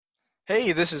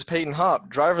Hey, this is Peyton Hopp,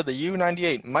 driver of the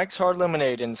U98 Mike's Hard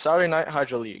Lemonade in Saturday Night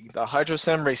Hydro League, the Hydro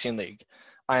Sim Racing League.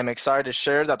 I am excited to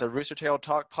share that the Rooster Tail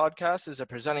Talk podcast is a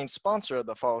presenting sponsor of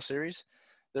the fall series.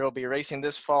 There will be racing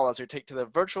this fall as we take to the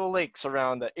virtual lakes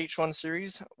around the H1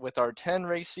 series with our 10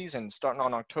 race season starting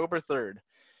on October 3rd.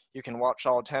 You can watch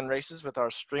all 10 races with our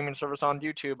streaming service on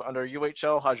YouTube under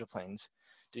UHL Hydroplanes.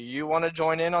 Do you want to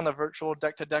join in on the virtual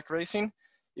deck-to-deck racing?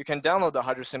 You can download the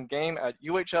HydroSim game at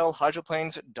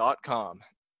uhlhydroplanes.com.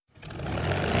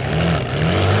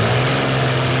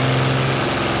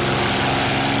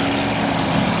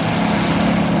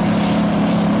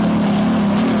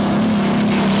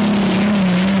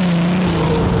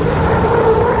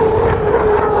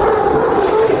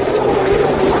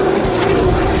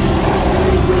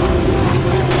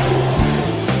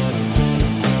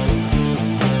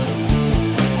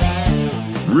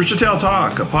 Rooster Tail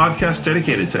Talk, a podcast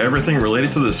dedicated to everything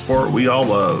related to the sport we all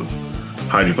love,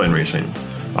 hydroplane racing.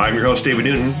 I'm your host, David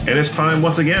Newton, and it's time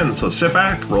once again, so sit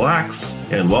back, relax,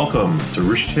 and welcome to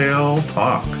Rooster Tail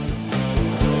Talk.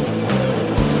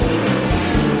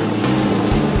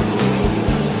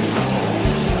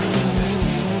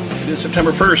 It is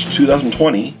September 1st,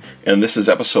 2020, and this is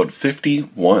episode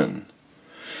 51.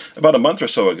 About a month or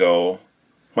so ago,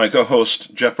 my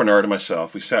co-host Jeff Bernard and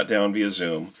myself, we sat down via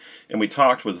Zoom and we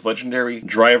talked with legendary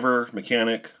driver,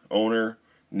 mechanic, owner,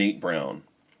 Nate Brown.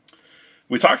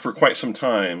 We talked for quite some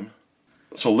time,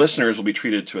 so listeners will be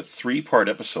treated to a 3-part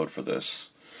episode for this.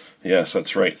 Yes,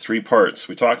 that's right, 3 parts.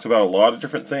 We talked about a lot of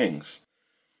different things.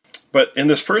 But in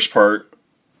this first part,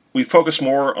 we focused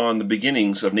more on the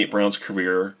beginnings of Nate Brown's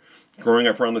career, growing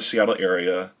up around the Seattle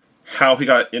area, how he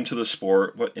got into the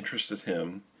sport, what interested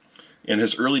him, and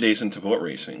his early days into boat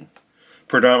racing.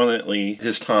 Predominantly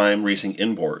his time racing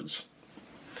inboards.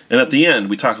 And at the end,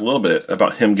 we talked a little bit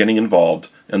about him getting involved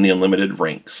in the Unlimited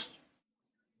ranks.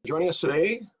 Joining us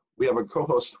today, we have a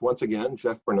co-host once again,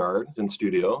 Jeff Bernard, in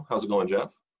studio. How's it going,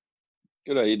 Jeff?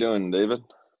 Good. How you doing, David?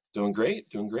 Doing great.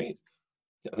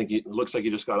 I think it looks like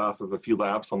you just got off of a few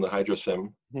laps on the Hydro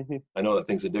Sim. I know that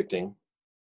thing's addicting.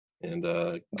 And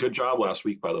good job last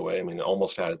week, by the way. I mean,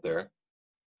 almost had it there.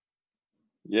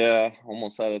 Yeah,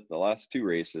 almost had it the last 2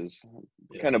 races.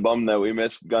 Yeah. Kind of bummed that we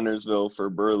missed Gunnersville for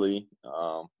Burley.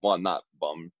 Well, not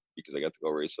bummed because I got to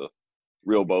go race a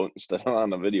real boat instead of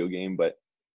on a video game, but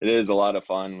it is a lot of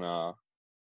fun.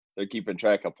 They're keeping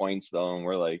track of points though, and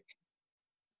we're like,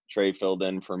 Trey filled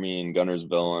in for me in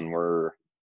Gunnersville, and we're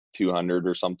 200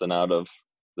 or something out of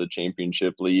the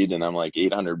championship lead, and I'm like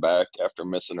 800 back after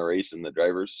missing a race in the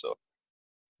drivers. So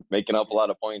making up a lot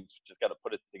of points. Just got to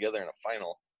put it together in a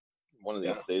final one of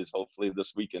these days, hopefully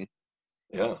this weekend.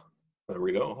 Yeah, there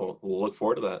we go. We'll look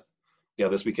forward to that. Yeah,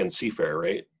 this weekend Seafair,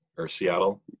 right? Or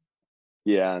Seattle?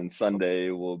 Yeah, and Sunday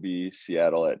will be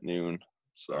Seattle at noon.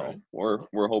 So right.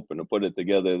 we're hoping to put it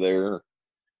together there.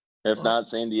 If not,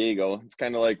 San Diego. It's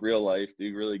kind of like real life.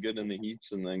 Do really good in the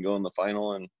heats and then go in the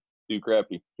final and do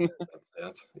crappy.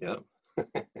 that's yeah.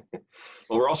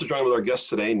 Well, we're also joined with our guest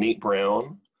today, Nate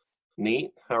Brown.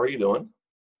 Nate, how are you doing?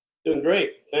 Doing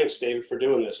great. Thanks, David, for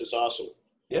doing this. It's awesome.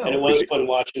 Yeah, and it was fun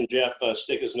watching Jeff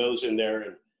stick his nose in there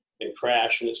and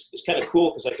crash. And it's kind of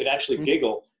cool because I could actually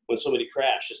giggle when somebody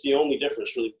crashed. It's the only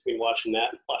difference really between watching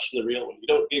that and watching the real one. You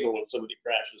don't giggle when somebody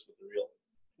crashes with the real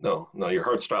one. No, your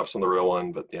heart stops on the real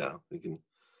one, but yeah, you can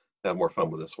have more fun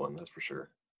with this one, that's for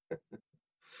sure.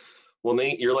 Well,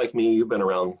 Nate, you're like me. You've been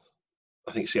around,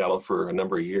 I think, Seattle for a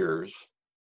number of years.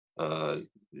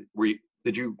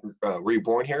 Were you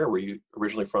born here? Were you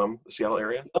originally from the Seattle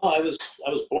area? No, I was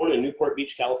born in Newport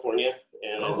Beach, California,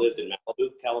 and I lived in Malibu,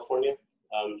 California,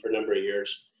 for a number of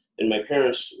years. And my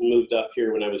parents moved up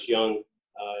here when I was young,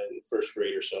 in first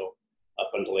grade or so,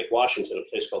 up onto Lake Washington, a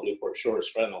place called Newport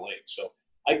Shores, right on the lake. So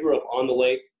I grew up on the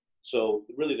lake. So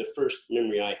really the first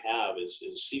memory I have is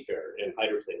Seafair and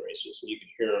hydroplane races. And you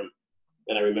could hear them.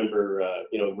 And I remember,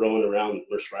 rowing around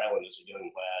Mercer Island as a young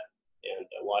lad and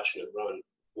watching it run.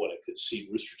 What I could see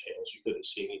rooster tails, you couldn't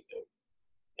see anything.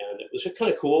 And it was just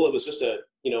kind of cool. It was just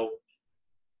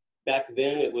back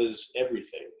then it was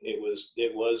everything. It was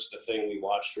the thing we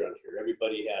watched around here.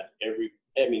 Everybody had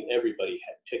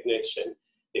picnics and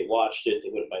they watched it.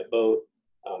 They went by boat.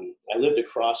 I lived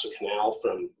across a canal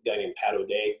from a guy named Pat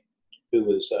O'Day, who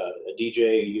was a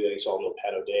DJ. You guys all know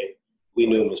Pat O'Day. We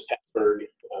knew him as Pat Berg.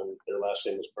 Their last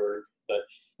name was Berg. But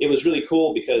it was really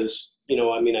cool because,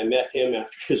 I met him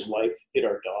after his wife hit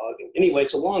our dog. And anyway,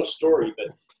 it's a long story, but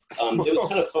it was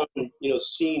kind of fun,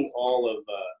 seeing all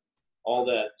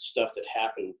that stuff that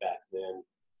happened back then.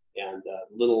 And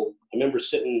I remember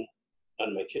sitting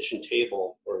on my kitchen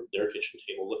table or their kitchen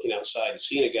table looking outside and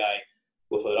seeing a guy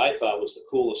with what I thought was the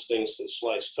coolest thing since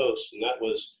sliced toast, and that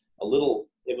was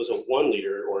it was a 1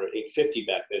 liter or an 850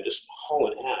 back then, just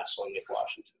hauling ass on Lake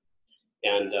Washington.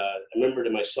 And I remember to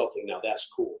myself thinking, now that's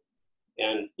cool.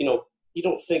 And, you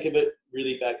don't think of it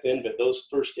really back then, but those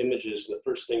first images, the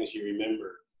first things you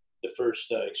remember, the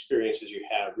first experiences you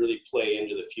have really play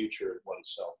into the future of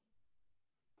oneself.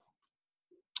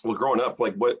 Well, growing up,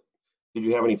 what did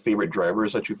you have any favorite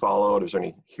drivers that you followed? Is there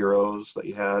any heroes that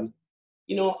you had?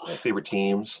 Favorite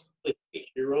teams? Like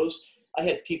heroes, I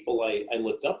had people I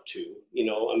looked up to,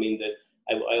 that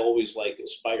I always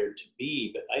aspired to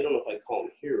be, but I don't know if I'd call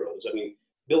them heroes. I mean,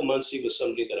 Bill Munsey was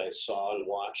somebody that I saw and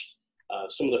watched.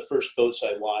 Some of the first boats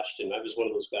I watched, and I was one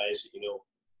of those guys that,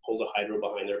 hold a hydro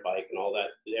behind their bike and all that,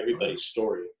 everybody's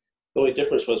story. The only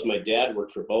difference was my dad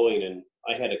worked for Boeing, and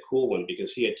I had a cool one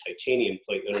because he had titanium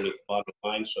plate underneath the bottom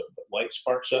line, so it put white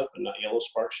sparks up and not yellow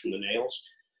sparks from the nails.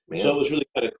 Man. So it was really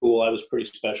kind of cool. I was pretty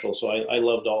special. So I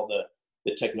loved all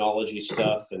the technology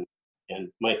stuff,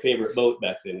 and my favorite boat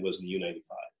back then was the U-95.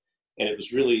 And it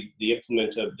was really the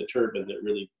implement of the turbine that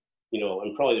really,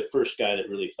 I'm probably the first guy that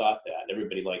really thought that.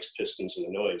 Everybody likes pistons and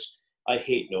the noise. I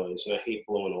hate noise, and I hate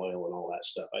blowing oil and all that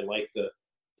stuff. I like the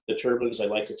turbines. I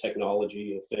like the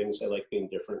technology of things. I like being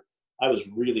different. I was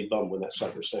really bummed when that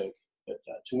sucker sank. But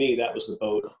to me, that was the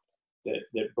boat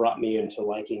that brought me into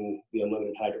liking the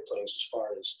unlimited hydroplanes as far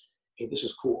as, hey, this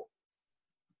is cool.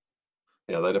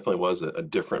 Yeah, that definitely was a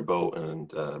different boat, and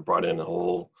brought in a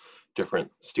whole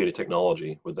different state of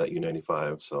technology with that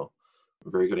U-95. So a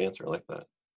very good answer. I like that.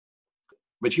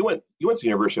 But you went to the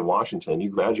University of Washington.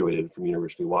 You graduated from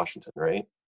University of Washington, right?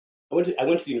 I went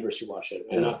to the University of Washington.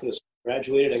 I'm not going to say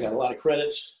graduated. I got a lot of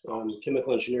credits on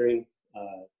chemical engineering,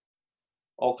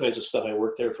 all kinds of stuff. I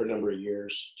worked there for a number of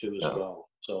years too as well.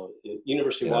 So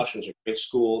University of Washington is a great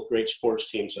school, great sports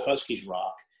teams. The Huskies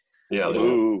rock. Yeah.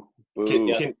 Boo.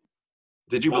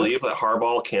 Did you believe that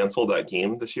Harbaugh canceled that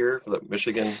game this year for the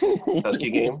Michigan Husky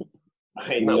game?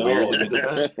 Isn't that weird that he did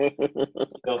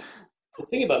that? The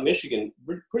thing about Michigan,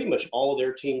 pretty much all of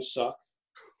their teams suck.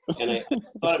 And I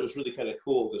thought it was really kind of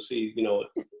cool to see,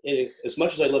 as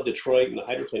much as I love Detroit and the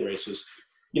hydroplane races,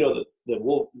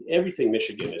 everything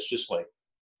Michigan is just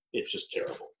it's just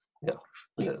terrible. Yeah,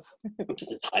 it is.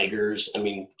 The Tigers, I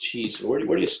mean, geez, where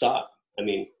do you stop? I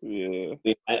mean,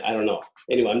 I don't know.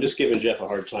 Anyway, I'm just giving Jeff a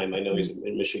hard time. I know he's a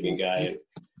Michigan guy, and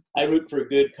I root for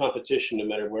good competition no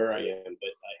matter where I am, but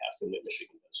I have to admit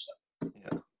Michigan does suck.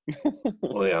 Yeah.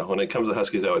 Well, yeah, when it comes to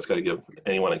Huskies, I always got to give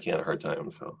anyone I can a hard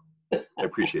time, so I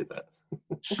appreciate that.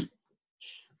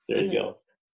 There you go.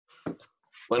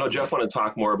 Well, I know Jeff wanted to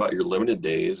talk more about your limited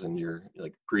days and your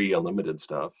pre-unlimited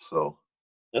stuff, so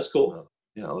that's cool.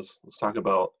 Let's talk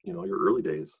about your early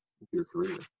days of your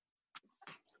career.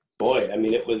 Boy, I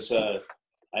mean, it was I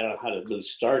don't know how to really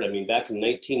start. I mean, back in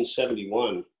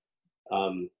 1971,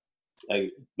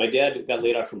 my dad got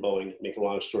laid off from Boeing, make a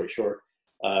long story short,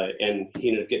 and he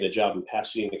ended up getting a job in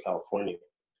Pasadena, California.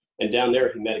 And down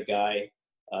there, he met a guy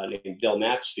named Del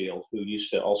Maxfield, who used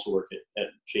to also work at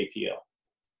JPL.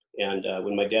 And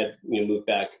when my dad moved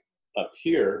back up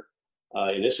here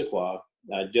in Issaquah,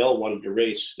 Del wanted to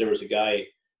race. There was a guy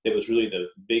that was really the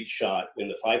big shot in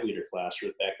the 5-liter class, or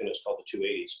back then it was called the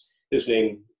 280s. His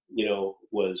name,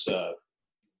 was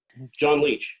John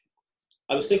Leach.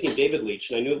 I was thinking David Leach,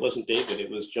 and I knew it wasn't David,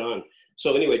 it was John.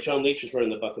 So anyway, John Leach was running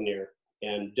the Buccaneer,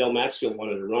 and Del Maxfield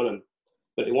wanted to run him,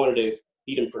 but he wanted to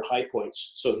beat him for high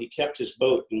points. So he kept his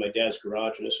boat in my dad's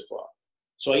garage in Issaquah.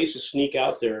 So I used to sneak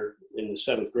out there in the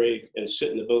 7th grade and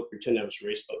sit in the boat, pretend I was a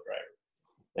race boat driver.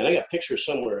 And I got pictures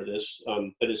somewhere of this,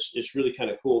 but it's really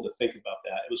kind of cool to think about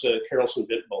that. It was a Carrollson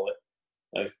Bent Bullet.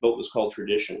 A boat was called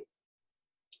Tradition.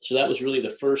 So that was really the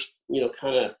first,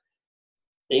 kind of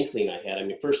inkling I had. I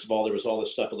mean, first of all, there was all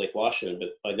this stuff at Lake Washington,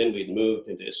 but by then we'd moved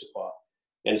into Issaquah.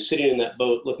 And sitting in that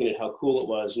boat, looking at how cool it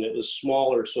was, and it was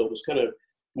smaller, so it was kind of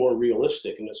more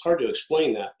realistic. And it's hard to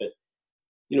explain that, but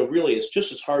really, it's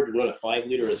just as hard to run a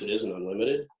 5-liter as it is an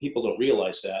unlimited. People don't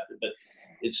realize that, but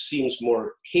it seems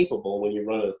more capable when you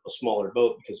run a smaller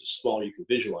boat because it's smaller. You can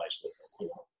visualize it.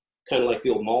 Kind of like the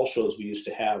old mall shows we used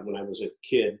to have when I was a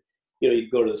kid.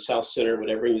 You'd go to the South Center,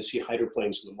 whatever, and you see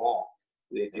hydroplanes in the mall,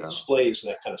 the displays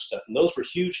and that kind of stuff. And those were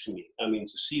huge to me. I mean,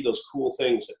 to see those cool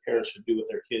things that parents would do with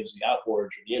their kids, the outboards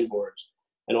or the inboards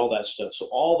and all that stuff. So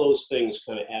all those things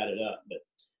kind of added up. But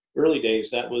early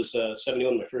days, that was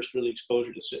 71, my first really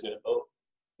exposure to sitting in a boat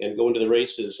and going to the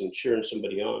races and cheering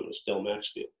somebody on was Del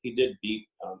Maxfield. He did beat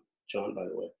John, by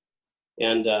the way.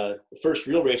 And the first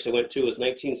real race I went to was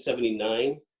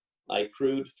 1979. I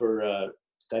crewed for a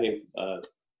guy named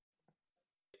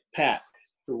Pat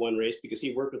for one race because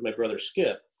he worked with my brother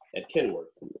Skip at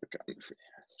Kenworth.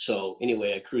 So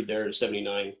anyway, I crewed there in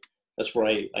 '79. That's where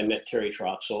I met Terry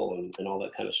Troxel and all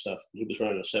that kind of stuff. He was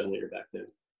running a 7-liter back then.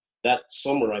 That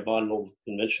summer, I bought an old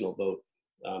conventional boat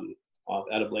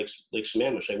out of Lake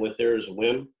Sammamish. I went there as a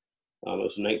whim. I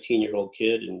was a 19-year-old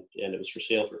kid, and it was for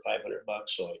sale for $500.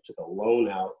 So I took a loan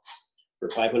out for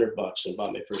 $500 and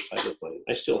bought my first hydroplane.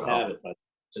 I still have it, but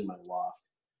it's in my loft.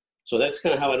 So that's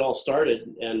kind of how it all started,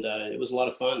 and it was a lot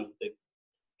of fun.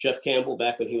 Jeff Campbell,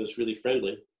 back when he was really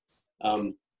friendly,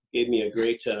 gave me a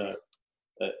great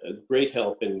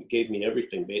help and gave me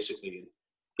everything, basically.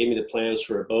 Gave me the plans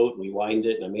for a boat. We widened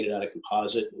it, and I made it out of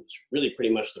composite. It was really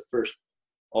pretty much the first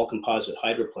all-composite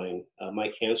hydroplane.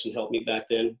 Mike Hansen helped me back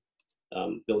then,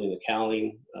 building the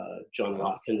cowling. John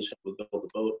Watkins helped me build the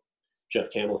boat.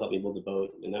 Jeff Campbell helped me build the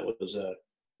boat, and that was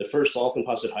the first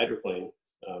all-composite hydroplane.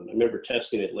 I remember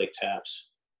testing it at Lake Tapps,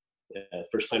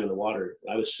 first time in the water.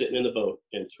 I was sitting in the boat,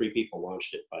 and 3 people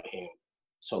launched it by hand.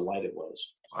 That's how light it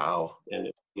was. Wow. And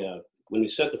when we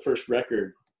set the first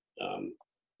record,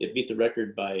 it beat the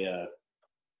record by,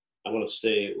 I want to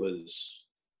say it was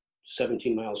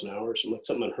 17 miles an hour,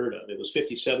 something unheard of. It was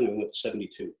 57, and we went to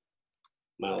 72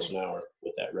 miles an hour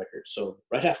with that record. So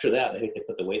right after that, I think they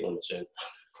put the weight limits in.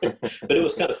 But it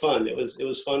was kind of fun. It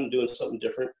was fun doing something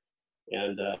different.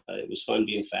 And it was fun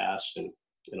being fast and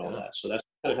all that. So that's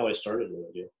kind of how I started in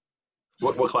the deal.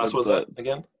 What class was that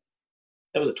again?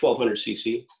 That was a 1200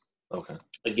 cc. Okay.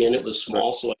 Again, it was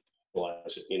small, so I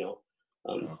realized it.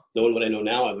 Knowing what I know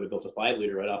now, I would have built a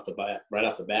 5-liter right off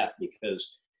the bat,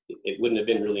 because it wouldn't have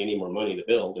been really any more money to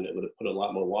build, and it would have put a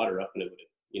lot more water up, and it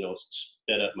would have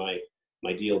sped up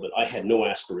my deal. But I had no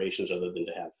aspirations other than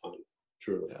to have fun.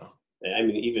 Truly. Yeah. I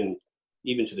mean,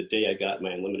 even to the day I got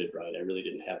my unlimited ride, I really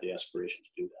didn't have the aspiration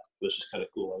to do that. It was just kind of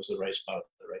cool. I was in the right spot at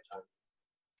the right time.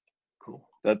 Cool.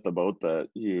 That the boat that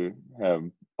you have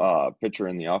picture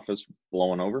in the office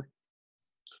blowing over?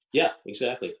 Yeah,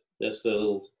 exactly. That's the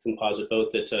little composite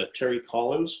boat that Terry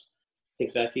Collins, I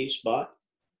think back east, bought.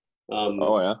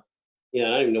 Oh, yeah. Yeah, I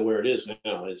don't even know where it is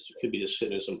now. It could be just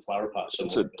sitting in some flower pot somewhere.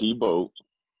 It's a T-boat.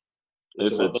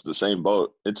 If it's the same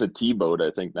boat. It's a T-boat,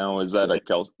 I think now. Is that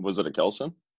was it a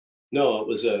Kelson? No, it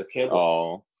was a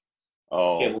Campbell.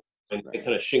 Oh. Campbell, and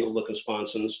kind of shingle-looking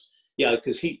sponsons. Yeah,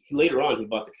 because he later on he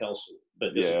bought the Kelson.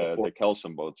 But the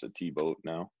Kelson boat's a T-boat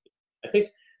now. I think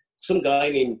some guy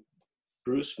named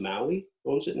Bruce Maui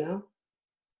owns it now.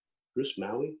 Bruce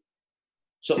Maui?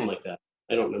 Something like that.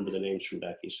 I don't remember the names from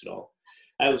back east at all.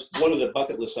 I was one of the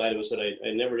bucket list items that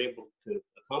I never able to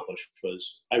accomplish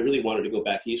was I really wanted to go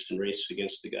back east and race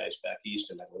against the guys back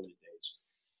east in my limited days,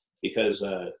 because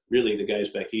really the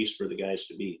guys back east were the guys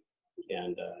to beat,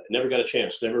 and never got a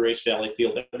chance. Never raced Valley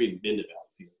Field. Never even been to Valley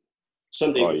Field.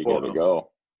 Someday before. You gotta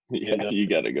go. Yeah, and, you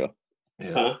gotta go.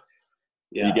 Yeah. Huh?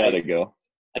 Yeah, you gotta go.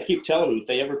 I keep telling them if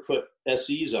they ever put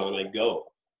SEs on, I'd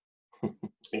go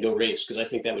and go race, because I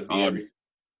think that would be everything.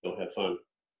 Go have fun.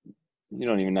 You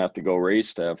don't even have to go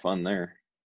race to have fun there.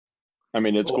 I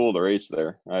mean, it's cool to race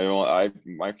there.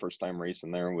 My first time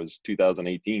racing there was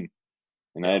 2018,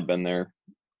 and I had been there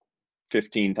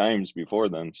 15 times before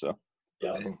then. So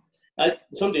yeah,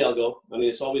 someday I'll go. I mean,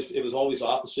 it was always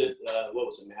opposite. What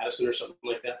was it, Madison or something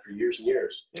like that for years and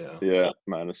years. Yeah,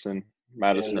 Madison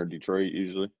or Detroit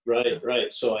usually.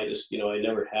 Right. So I just I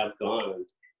never have gone.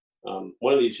 And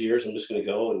one of these years I'm just going to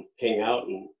go and hang out,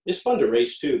 and it's fun to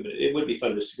race too. But it would be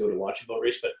fun just to go to watch a boat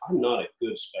race. But I'm not a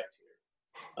good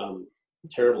spectator.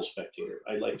 Terrible spectator.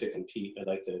 I like to compete. I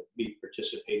like to be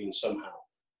participating somehow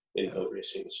in boat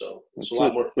racing. So it's a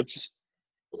lot more fun to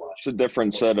watch. It's a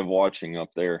different set of watching up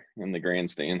there in the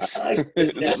grandstands.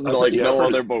 It's like no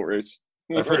other boat race.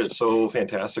 I've heard it's so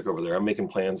fantastic over there. I'm making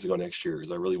plans to go next year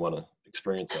because I really want to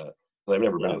experience that. But I've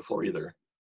never been before either.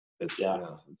 It's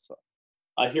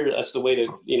I hear that's the way to,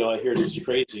 I hear it's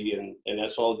crazy, and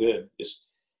that's all good.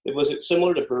 Was it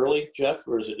similar to Burley, Jeff,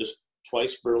 or is it just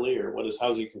twice Burley, or how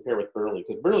does it compare with Burley?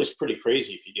 Because Burley's pretty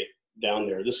crazy if you get down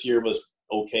there. This year was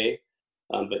okay,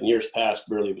 but in years past,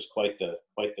 Burley was quite the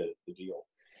deal.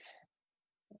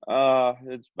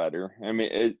 It's better. I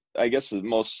mean, I guess the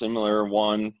most similar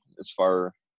one as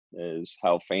far as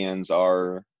how fans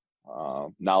are,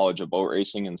 knowledge of boat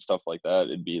racing and stuff like that,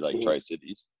 it'd be like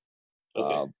Tri-Cities.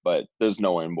 Okay. But there's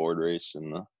no inboard race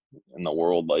in the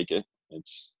world like it.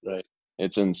 It's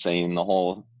insane. The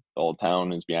whole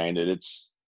town is behind it.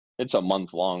 It's a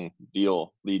month-long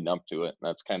deal leading up to it. And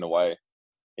that's kind of why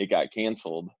it got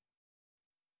canceled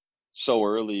so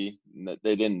early, that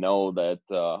they didn't know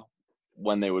that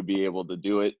when they would be able to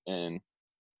do it. And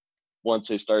once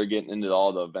they started getting into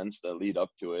all the events that lead up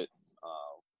to it,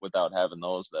 without having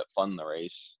those that fund the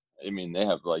race, I mean, they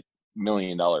have like $1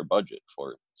 million budget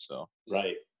for it. So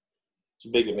right. It's a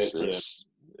big event for them.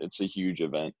 It's a huge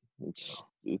event. It's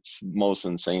the most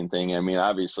insane thing. I mean,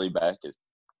 obviously back at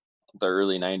the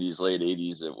early 90s, late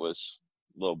 80s, it was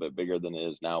a little bit bigger than it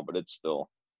is now, but it's still,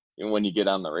 and when you get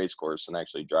on the race course and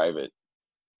actually drive it,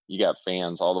 you got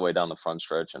fans all the way down the front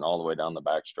stretch and all the way down the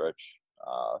back stretch.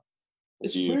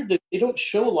 It's weird that they don't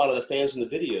show a lot of the fans in the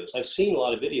videos. I've seen a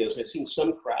lot of videos. I've seen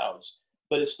some crowds,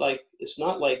 but it's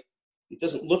not like, it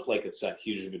doesn't look like it's that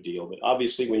huge of a deal, but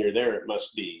obviously when you're there, it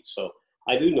must be. So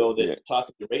I do know that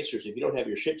talking to racers, if you don't have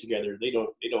your shit together, they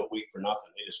don't wait for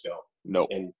nothing. They just go. Nope.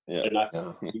 And they're not,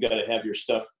 you got to have your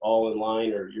stuff all in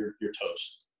line or you're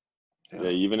toast. Yeah,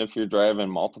 even if you're driving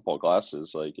multiple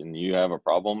classes, like, and you have a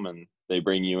problem and they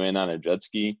bring you in on a jet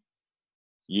ski,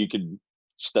 you could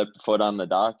step foot on the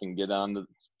dock and get on as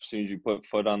soon as you put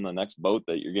foot on the next boat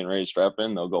that you're getting ready to strap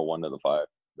in, they'll go 1 to the 5.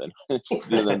 Then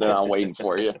they're not waiting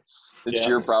for you. It's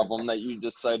your problem that you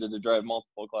decided to drive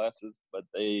multiple classes, but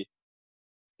they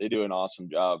do an awesome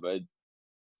job.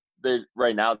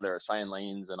 Right now they're assigned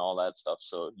lanes and all that stuff,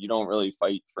 so you don't really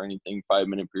fight for anything.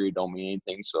 5-minute period don't mean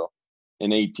anything. So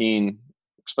in 18,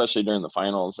 especially during the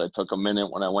finals, I took a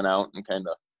minute when I went out and kind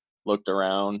of looked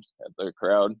around at the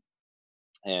crowd,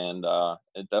 and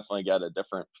it definitely got a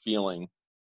different feeling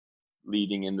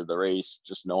leading into the race,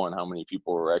 just knowing how many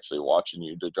people were actually watching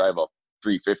you to drive a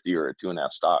 350 or a 2.5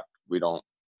 stock. We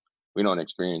don't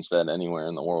experience that anywhere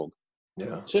in the world.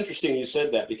 Yeah. It's interesting you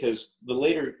said that, because the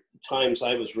later times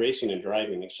I was racing and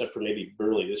driving, except for maybe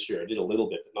Burley this year, I did a little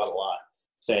bit, but not a lot,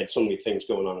 because I had so many things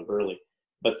going on in Burley.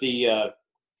 But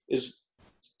is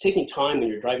taking time when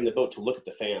you're driving the boat to look at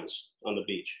the fans on the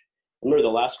beach. I remember the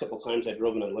last couple of times I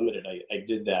drove an Unlimited, I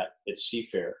did that at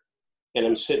Seafair. And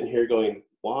I'm sitting here going,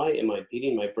 why am I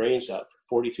beating my brains out for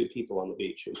 42 people on the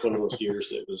beach? It was one of those years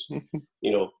that was,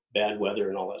 bad weather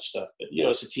and all that stuff. But,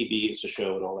 it's a TV, it's a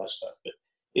show and all that stuff. But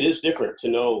it is different to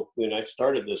know when I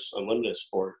started this Unlimited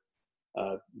sport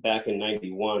back in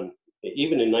 91,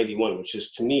 even in 91, which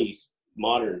is to me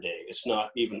modern day. It's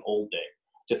not even old day.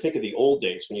 To think of the old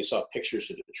days when you saw pictures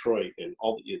of Detroit and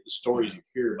all the stories you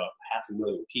hear about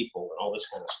 500,000 people and all this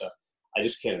kind of stuff, I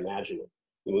just can't imagine it.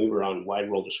 When we were on Wide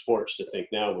World of Sports, to think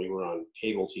now we were on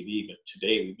cable TV, but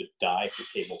today we would die for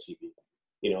cable TV.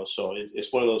 So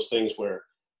it's one of those things where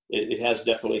it has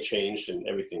definitely changed and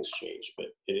everything's changed. But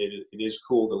it is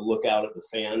cool to look out at the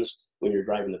fans when you're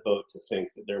driving the boat to think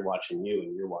that they're watching you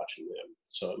and you're watching them.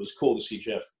 So it was cool to see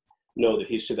Jeff know that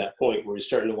he's to that point where he's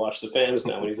starting to watch the fans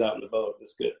now when he's out in the boat.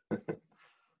 It's good.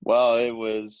 Well, it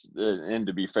was, and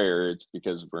to be fair, it's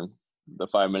because we're the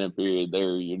 5-minute period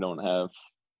there, you don't have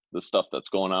the stuff that's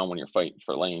going on when you're fighting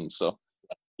for lanes. So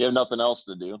you have nothing else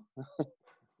to do.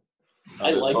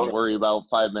 I like Don't worry about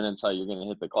 5 minutes, how you're going to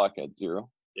hit the clock at 0.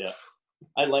 Yeah.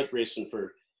 I like racing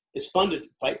it's fun to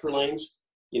fight for lanes,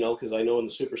 because I know in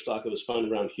the super stock, it was fun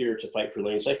around here to fight for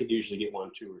lanes. I could usually get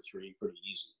 1, 2, or 3 pretty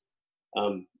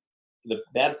easy. The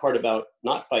bad part about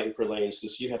not fighting for lanes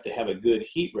is you have to have a good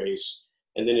heat race.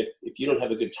 And then if you don't have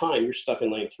a good time, you're stuck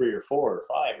in lane 3 or 4 or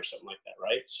 5 or something like that,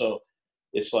 right? So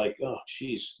it's like, oh,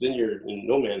 geez, then you're in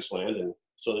no man's land. And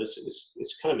so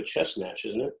it's kind of a chess match,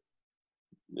 isn't it?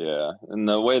 Yeah, and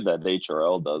the way that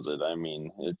HRL does it, I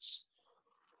mean,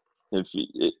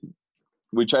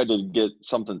 we tried to get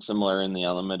something similar in the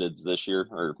Unlimiteds this year,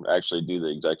 or actually do the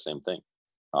exact same thing,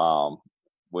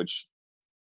 which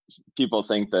people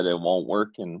think that it won't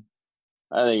work, and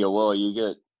I think it will. You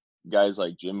get guys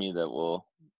like Jimmy that will,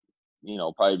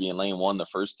 probably be in lane 1 the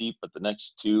first heat, but the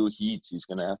next 2 heats he's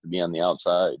going to have to be on the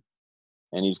outside,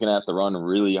 and he's going to have to run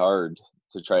really hard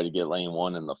to try to get lane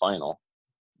 1 in the final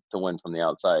to win from the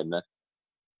outside. And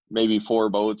maybe 4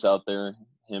 boats out there,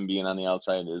 him being on the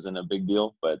outside isn't a big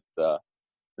deal, but I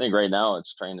think right now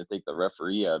it's trying to take the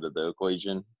referee out of the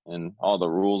equation and all the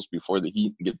rules before the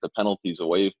heat and get the penalties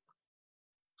away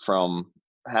from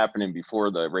happening before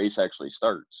the race actually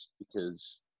starts,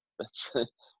 because that's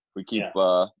we keep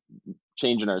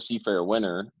changing our Seafair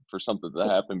winner for something that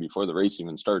happened before the race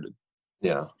even started.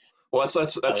 Yeah. Well,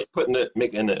 that's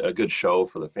making it a good show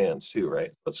for the fans too,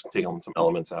 right? Let's take some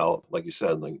elements out, like you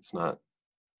said. Like, it's not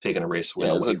taking a race win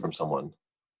away from someone.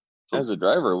 So, as a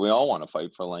driver, we all want to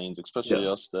fight for lanes, especially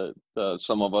us that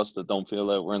some of us that don't feel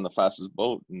that we're in the fastest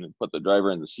boat and put the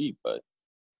driver in the seat. But at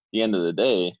the end of the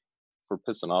day, if we're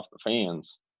pissing off the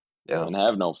fans and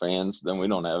have no fans, then we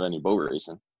don't have any boat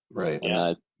racing. Right.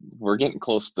 And we're getting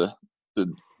close to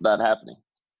that happening.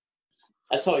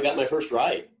 That's how I got my first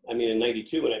ride. I mean, in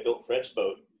 '92 when I built Fred's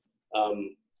boat,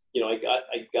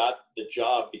 I got the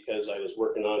job because I was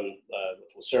working on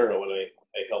with Lucero, and I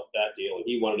helped that deal. And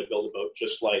he wanted to build a boat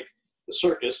just like the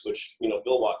Circus, which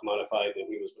Bill Walk modified when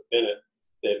he was with Bennett,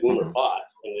 that Woomer bought,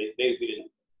 and we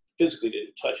didn't physically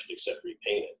didn't touch it except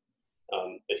repaint it.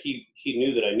 But he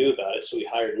knew that I knew about it, so he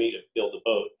hired me to build a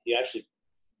boat. He actually,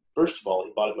 first of all,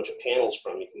 he bought a bunch of panels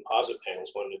from me, composite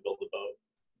panels, wanted to build a boat.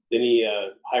 Then he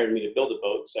hired me to build a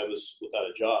boat because I was without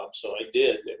a job. So I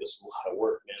did. It was a lot of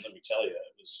work, man. Let me tell you,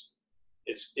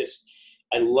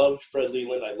 I loved Fred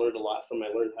Leland. I learned a lot from him.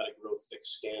 I learned how to grow thick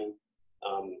skin.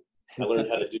 I learned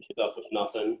how to do stuff with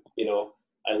nothing.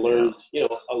 I learned,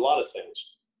 a lot of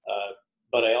things.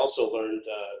 But I also learned,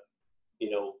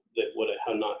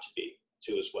 how not to be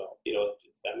too as well.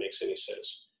 If that makes any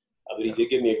sense. But he did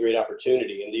give me a great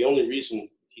opportunity, and the only reason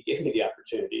he gave me the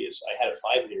opportunity is I had a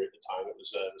 5-liter at the time. It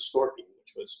was the Scorpion,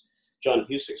 which was John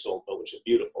Husick's old boat, which is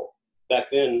beautiful. Back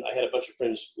then, I had a bunch of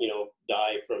friends,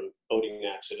 die from boating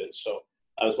accidents. So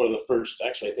I was one of the first,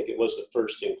 actually, I think it was the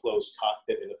first enclosed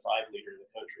cockpit in a 5-liter in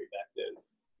the country back then.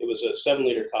 It was a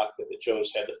 7-liter cockpit that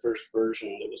Jones had, the first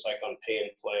version that was like on Pay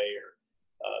and Play or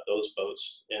those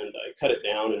boats. And I cut it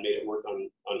down and made it work on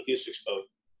Husick's boat.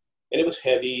 And it was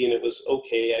heavy and it was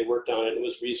okay. I worked on it. It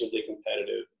was reasonably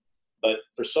competitive. But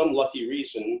for some lucky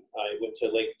reason, I went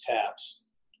to Lake Tapps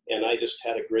and I just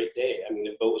had a great day. I mean,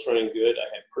 the boat was running good. I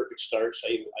had perfect starts.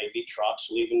 I beat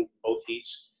Troxel even both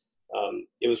heats.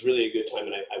 It was really a good time,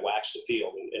 and I waxed the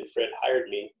field. And Fred hired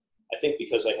me, I think,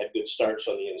 because I had good starts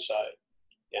on the inside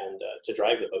and to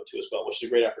drive the boat too as well, which is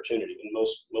a great opportunity. And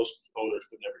most owners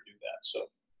would never do that. So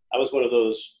I was one of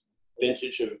those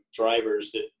vintage of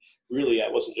drivers that really, I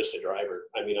wasn't just a driver.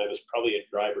 I mean, I was probably a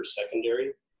driver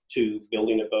secondary to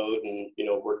building a boat and,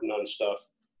 working on stuff.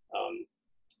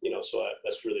 So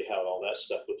that's really how all that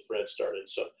stuff with Fred started.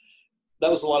 So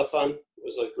that was a lot of fun. It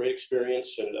was a great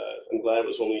experience, and I'm glad it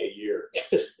was only a year.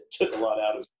 It took a lot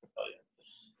out of me, I'll tell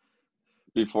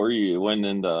you. Before you went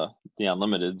into the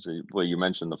Unlimiteds, well, you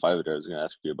mentioned the 5-liter. I was going to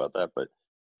ask you about that, but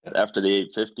after the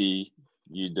 850,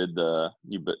 you did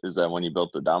is that when you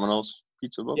built the Domino's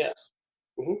pizza boat? Yeah.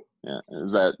 Mm-hmm.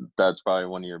 Yeah. That's probably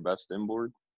one of your best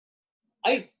inboard?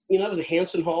 That was a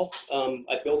Hanson Hall.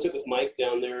 I built it with Mike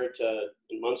down there at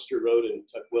Munster Road in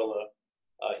Tukwila.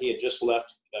 He had just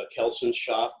left Kelson's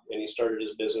shop and he started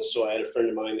his business. So I had a friend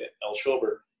of mine at El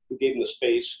Schober who gave him the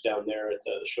space down there at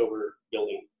the Schober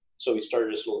building. So he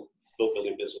started his little boat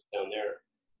building business down there.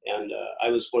 And I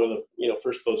was one of the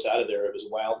first boats out of there. It was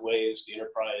Wild Waves, the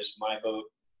Enterprise, my boat,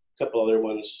 a couple other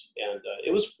ones, and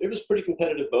it was a pretty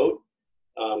competitive boat.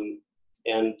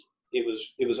 And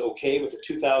it was okay with the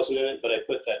 2000 in it, but I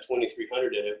put that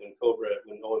 2300 in it when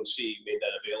OMC made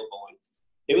that available, and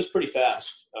it was pretty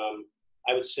fast.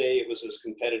 I would say it was as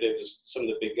competitive as some of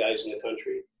the big guys in the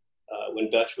country.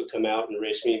 When Dutch would come out and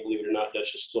race me, believe it or not,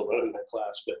 Dutch is still running that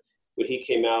class, but when he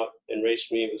came out and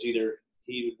raced me, it was either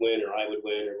he would win or I would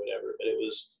win or whatever. But it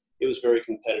was very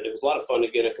competitive. It was a lot of fun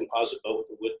to get a composite boat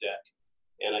with a wood deck,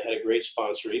 and I had a great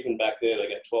sponsor. Even back then, I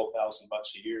got $12,000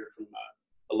 a year from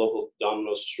a local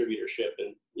Domino's distributorship,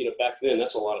 and back then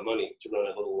that's a lot of money to run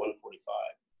a little 145.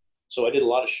 So I did a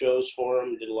lot of shows for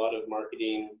him, did a lot of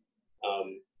marketing.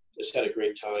 Just had a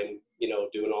great time,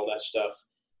 doing all that stuff.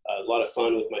 A lot of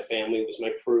fun with my family. It was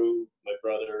my crew, my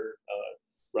brother,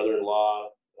 brother-in-law,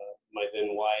 my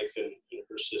then wife, and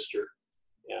her sister,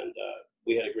 and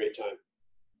we had a great time.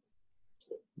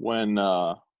 When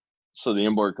so the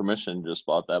Inboard Commission just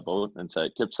bought that boat and it's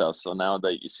at Kip's house. So now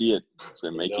that you see it, does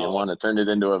it make you want to turn it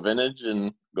into a vintage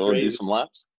and go and do some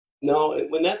laps? No,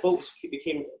 when that boat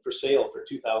became for sale for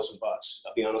 $2,000,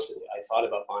 I'll be honest with you, I thought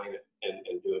about buying it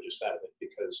and doing just that of it,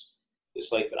 because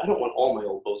it's like, but I don't want all my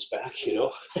old boats back,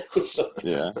 So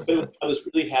yeah. But I was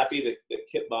really happy that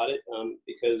Kip bought it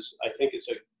because I think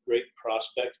it's a great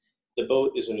prospect. The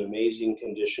boat is in amazing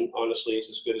condition. Honestly, it's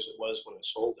as good as it was when I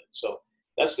sold it. So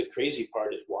that's the crazy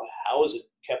part is how is it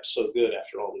kept so good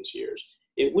after all these years?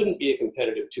 It wouldn't be a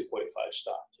competitive 2.5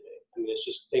 stock today. I mean, it's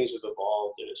just things have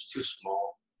evolved and it's too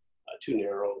small, too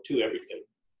narrow, too everything.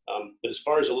 But as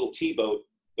far as a little T-boat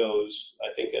goes,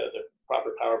 I think the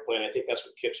proper power plant, I think that's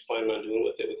what Kip's planning on doing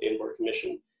with it, with the Inboard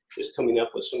Commission, is coming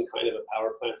up with some kind of a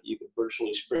power plant that you could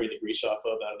virtually spray the grease off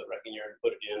of out of the wrecking yard and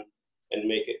put it in and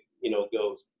make it,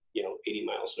 go, 80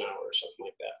 miles an hour or something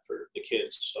like that for the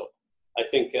kids. So I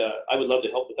think I would love to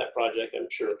help with that project. I'm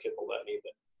sure Kip will let me,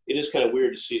 but it is kind of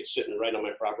weird to see it sitting right on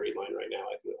my property line right now.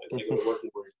 I go to work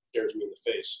and it stares me in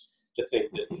the face to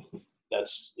think that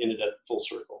that's ended up full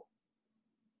circle.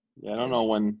 Yeah, I don't know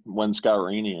when Scott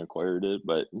Rainey acquired it,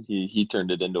 but he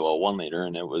turned it into a 1-liter,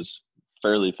 and it was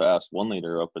fairly fast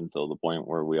 1-liter up until the point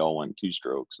where we all went 2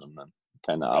 strokes and then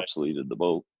kind of obsoleted the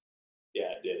boat.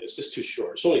 Yeah, it did. It's just too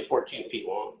short. It's only 14 feet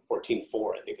long,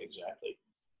 14.4, I think exactly.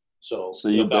 So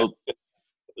you built. It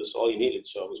was all you needed.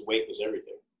 So weight was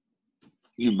everything.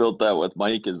 you built that with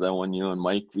Mike. Is that when you and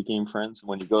Mike became friends?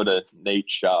 When you go to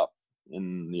Nate's shop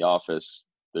in the office,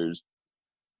 there's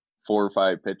 4 or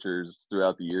 5 pictures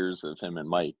throughout the years of him and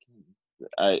Mike.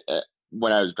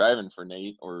 When I was driving for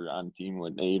Nate or on team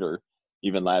with Nate, or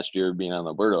even last year being on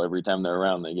Alberto, every time they're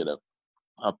around, they get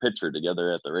a picture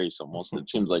together at the race almost. It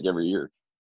seems like every year.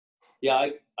 Yeah,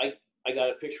 I got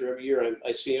a picture every year.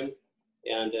 I see him,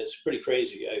 and it's pretty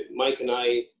crazy. Mike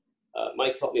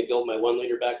helped me build my 1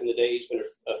 liter back in the day. He's been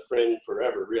a friend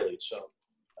forever, really. So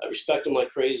I respect him like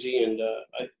crazy, and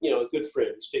a good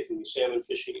friend. He's taking me salmon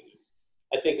fishing.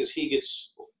 I think as he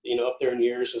gets up there in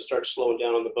years and starts slowing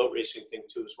down on the boat racing thing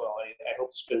too as well, I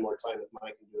hope to spend more time with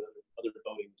Mike and do other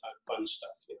boating fun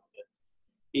stuff.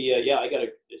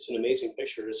 It's an amazing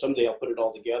picture. Someday I'll put it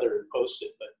all together and post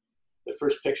it. But the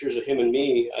first pictures of him and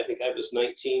me, I think I was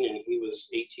 19 and he was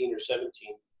 18 or 17.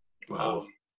 Wow.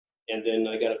 And then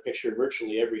I got a picture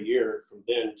virtually every year from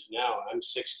then to now. I'm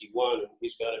 61 and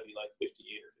he's got to be like 58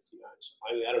 or 59. So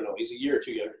I don't know. He's a year or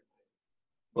two younger.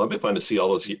 Well, it'd be fun to see all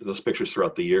those pictures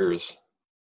throughout the years.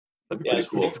 That'd be pretty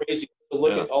cool. Pretty crazy to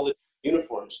look at all the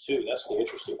uniforms too. That's the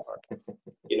interesting part.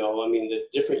 The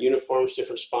different uniforms,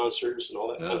 different sponsors, and all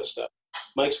that kind of stuff.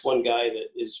 Mike's one guy that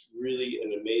is really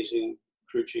an amazing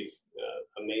crew chief,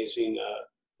 amazing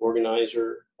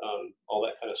organizer, all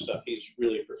that kind of stuff. He's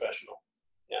really a professional,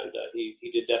 and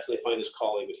he did definitely find his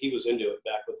calling. But he was into it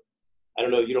back with, I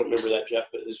don't know, you don't remember that, Jeff,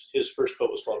 but his first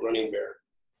boat was called Running Bear,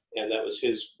 and that was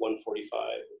his 145.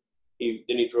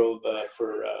 Then he drove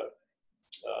for a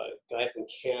guy up in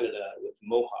Canada with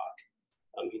Mohawk.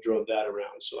 He drove that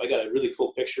around. So I got a really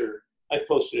cool picture. I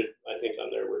posted it, I think,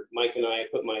 on there where Mike and I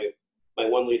put my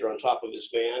 1 liter on top of his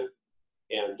van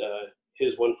and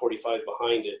his 145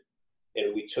 behind it.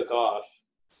 And we took off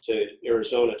to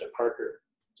Arizona to Parker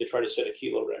to try to set a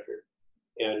kilo record.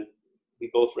 And we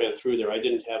both ran through there. I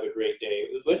didn't have a great day.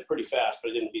 It went pretty fast,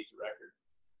 but I didn't beat the record.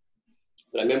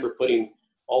 But I remember putting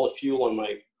all the fuel on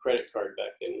my credit card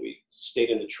back then. We stayed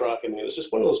in the truck. I mean, it was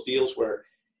just one of those deals where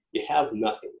you have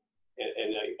nothing.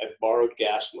 And I borrowed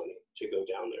gas money to go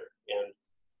down there and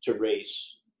to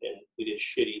race. And we did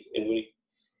shitty. And we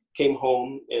came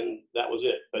home and that was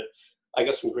it. But I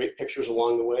got some great pictures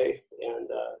along the way. And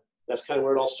that's kind of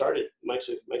where it all started. Mike's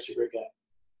a great guy.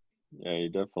 Yeah, he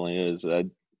definitely is.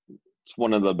 It's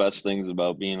one of the best things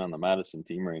about being on the Madison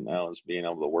team right now is being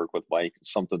able to work with Mike.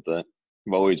 It's something that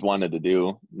I've always wanted to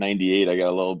do. 98, I got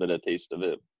a little bit of taste of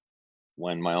it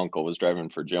when my uncle was driving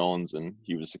for Jones and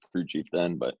he was the crew chief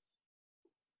then. But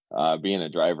being a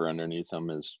driver underneath him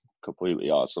is completely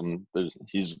awesome.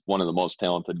 He's one of the most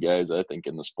talented guys, I think,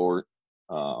 in the sport.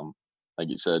 Like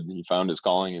you said, he found his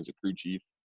calling as a crew chief.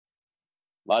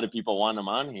 A lot of people want him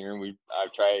on here.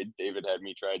 I've tried. David had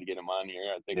me try to get him on here.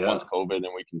 I think once COVID,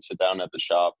 and we can sit down at the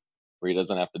shop where he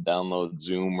doesn't have to download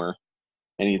Zoom or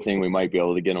anything. We might be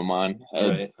able to get him on.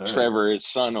 Trevor, his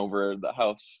son, over at the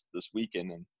house this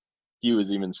weekend, and he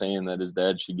was even saying that his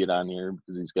dad should get on here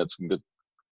because he's got some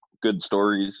good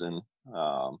stories, and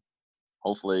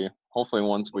hopefully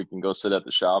once we can go sit at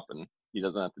the shop and he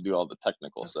doesn't have to do all the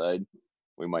technical side,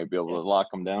 we might be able to lock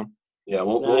him down. Yeah,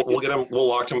 we'll get him. We'll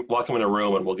lock him in a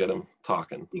room and we'll get him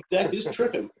talking. Exactly, just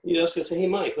trick him. Just gonna say, "Hey,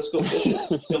 Mike, let's go fishing."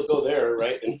 He'll go there,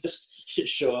 right, and just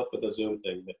show up with a Zoom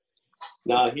thing. But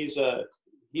no, he's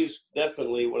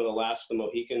definitely one of the last of the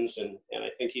Mohicans, and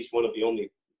I think he's one of the only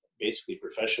basically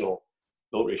professional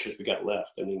boat racers we got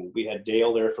left. I mean, we had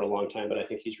Dale there for a long time, but I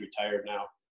think he's retired now.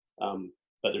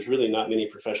 But there's really not many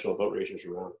professional boat racers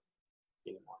around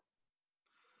anymore.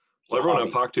 Well, everyone I've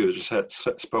talked to has just had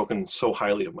spoken so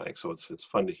highly of Mike, so it's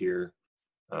fun to hear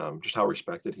just how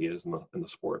respected he is in the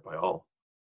sport by all.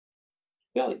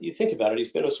 Yeah, you think about it.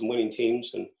 He's been with some winning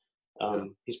teams,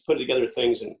 and he's put together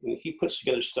things, and he puts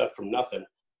together stuff from nothing.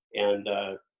 And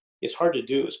it's hard to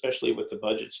do, especially with the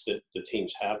budgets that the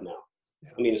teams have now.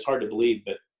 Yeah. I mean, it's hard to believe,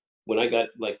 but when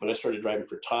I started driving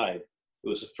for Tide, it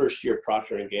was the first year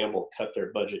Procter & Gamble cut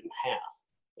their budget in half,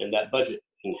 and that budget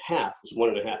in half was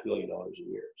 $1.5 million a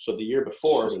year. So the year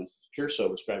before, when Pearso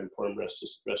was driving for him, rest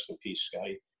in peace,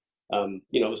 Scotty,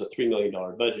 it was a $3 million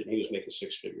budget, and he was making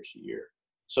 6 figures a year.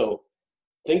 So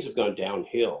things have gone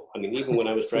downhill. I mean, even when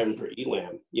I was driving for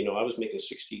Elam, I was making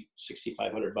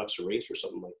 $6,500 a race or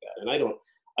something like that. And I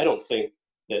don't think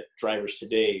that drivers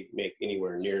today make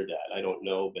anywhere near that. I don't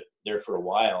know, but there for a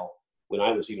while, when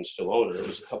I was even still owner, it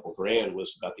was a couple grand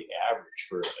was about the average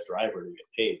for a driver to get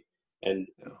paid. And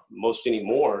most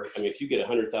anymore, I mean, if you get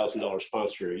 $100,000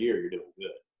 sponsor a year, you're doing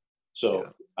good.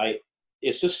 So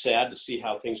it's just sad to see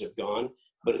how things have gone,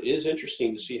 but it is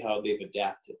interesting to see how they've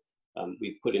adapted.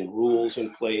 We put in rules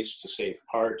in place to save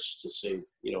parts, to save,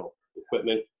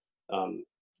 equipment.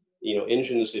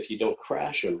 engines, if you don't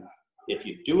crash them, if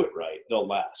you do it right, they'll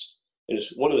last. And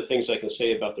it's one of the things I can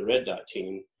say about the Red Dot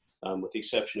team, with the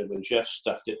exception of when Jeff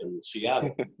stuffed it in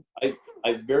Seattle.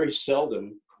 I very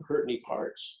seldom hurt any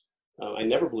parts. I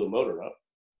never blew a motor up.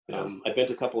 I bent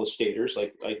a couple of stators.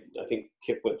 Like I think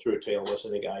Kip went through a tailless. I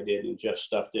think I did, and Jeff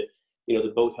stuffed it.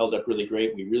 The boat held up really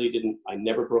great. I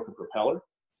never broke a propeller,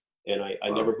 and I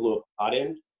never blew up a hot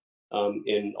end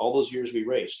in all those years we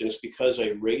raced. And it's because I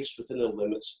raced within the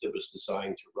limits that was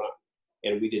designed to run.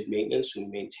 And we did maintenance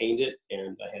and maintained it,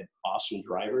 and I had awesome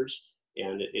drivers,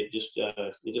 and it just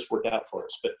worked out for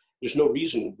us. But there's no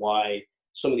reason why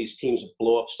some of these teams that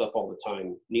blow up stuff all the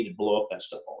time need to blow up that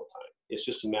stuff all the time. It's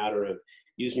just a matter of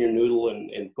using your noodle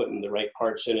and putting the right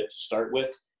parts in it to start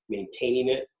with, maintaining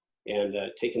it, and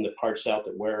taking the parts out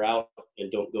that wear out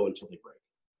and don't go until they break.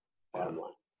 Bottom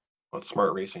line. That's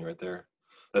smart racing right there.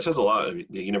 That says a lot.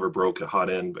 You never broke a hot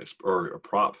end or a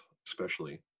prop,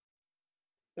 especially.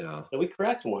 Yeah. And we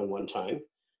cracked one time,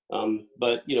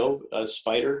 but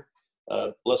Spider,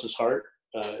 bless his heart,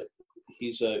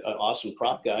 he's an awesome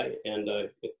prop guy, and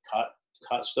it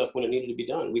caught stuff when it needed to be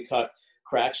done. We caught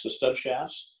cracks and stub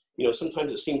shafts. Sometimes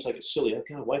it seems like it's silly. Oh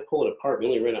God, why pull it apart? We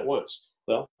only ran it once.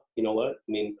 Well, you know what? I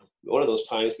mean, one of those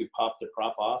times we popped the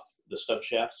prop off the stub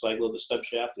shaft, side load the stub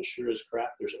shaft, and sure as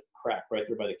crap, there's a crack right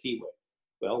there by the keyway.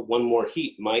 Well, one more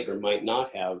heat might or might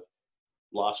not have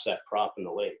lost that prop in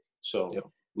the lake. So. Yep.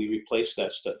 We replaced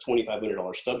that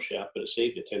 $2,500 stub shaft, but it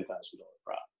saved a $10,000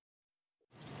 prop.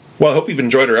 Well, I hope you've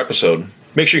enjoyed our episode.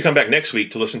 Make sure you come back next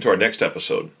week to listen to our next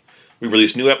episode. We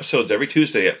release new episodes every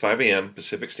Tuesday at 5 a.m.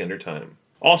 Pacific Standard Time.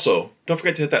 Also, don't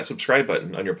forget to hit that subscribe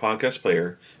button on your podcast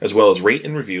player, as well as rate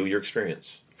and review your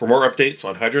experience. For more updates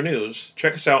on Hydro News,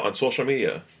 check us out on social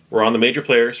media. We're on the major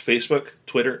players, Facebook,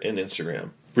 Twitter, and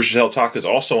Instagram. Rooster Tail Talk is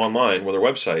also online with our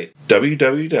website,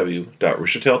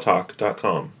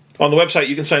 www.roostertailtalk.com. On the website,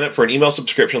 you can sign up for an email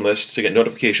subscription list to get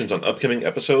notifications on upcoming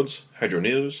episodes, Hydro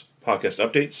News, podcast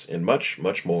updates, and much,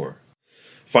 much more.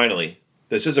 Finally,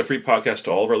 this is a free podcast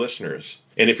to all of our listeners.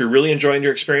 And if you're really enjoying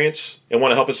your experience and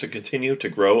want to help us to continue to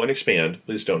grow and expand,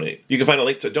 please donate. You can find a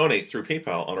link to donate through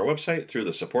PayPal on our website through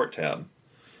the support tab.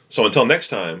 So until next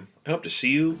time, I hope to see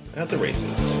you at the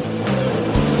races.